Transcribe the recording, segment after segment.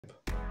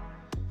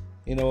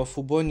In our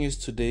football news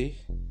today,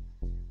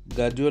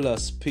 Guardiola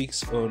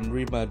speaks on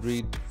Real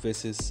Madrid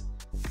versus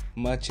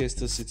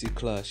Manchester City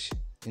clash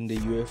in the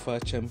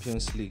UEFA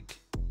Champions League.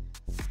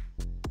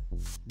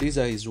 These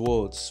are his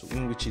words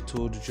in which he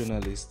told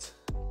journalists,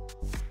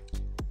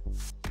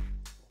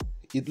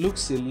 "It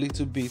looks a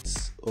little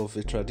bit of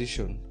a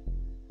tradition.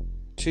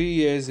 3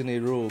 years in a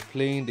row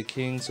playing the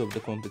kings of the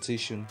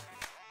competition.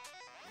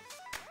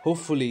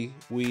 Hopefully,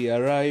 we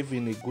arrive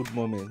in a good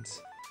moment.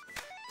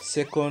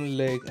 Second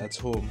leg at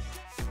home.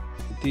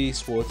 It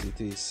is what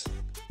it is."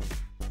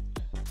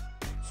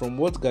 From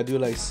what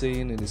Guardiola is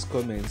saying in his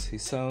comments, he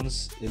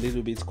sounds a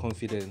little bit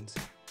confident,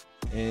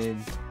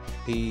 and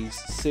he's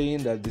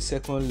saying that the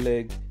second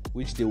leg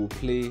which they will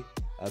play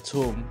at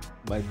home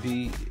might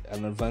be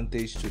an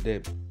advantage to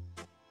them.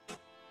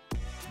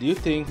 Do you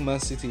think Man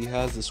City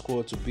has the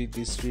squad to beat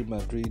this Real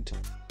Madrid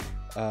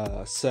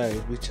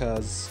side, which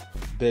has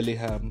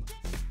Bellingham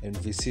and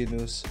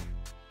Vinicius,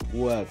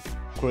 who are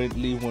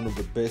currently one of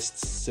the best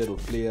set of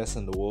players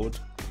in the world?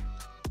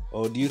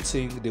 Or do you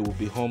think they will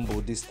be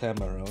humble this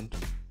time around?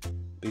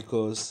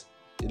 Because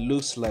it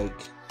looks like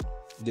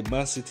the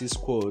Man City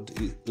squad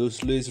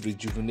always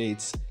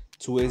rejuvenates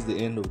towards the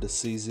end of the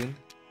season.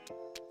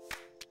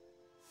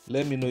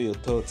 Let me know your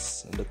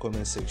thoughts in the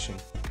comment section.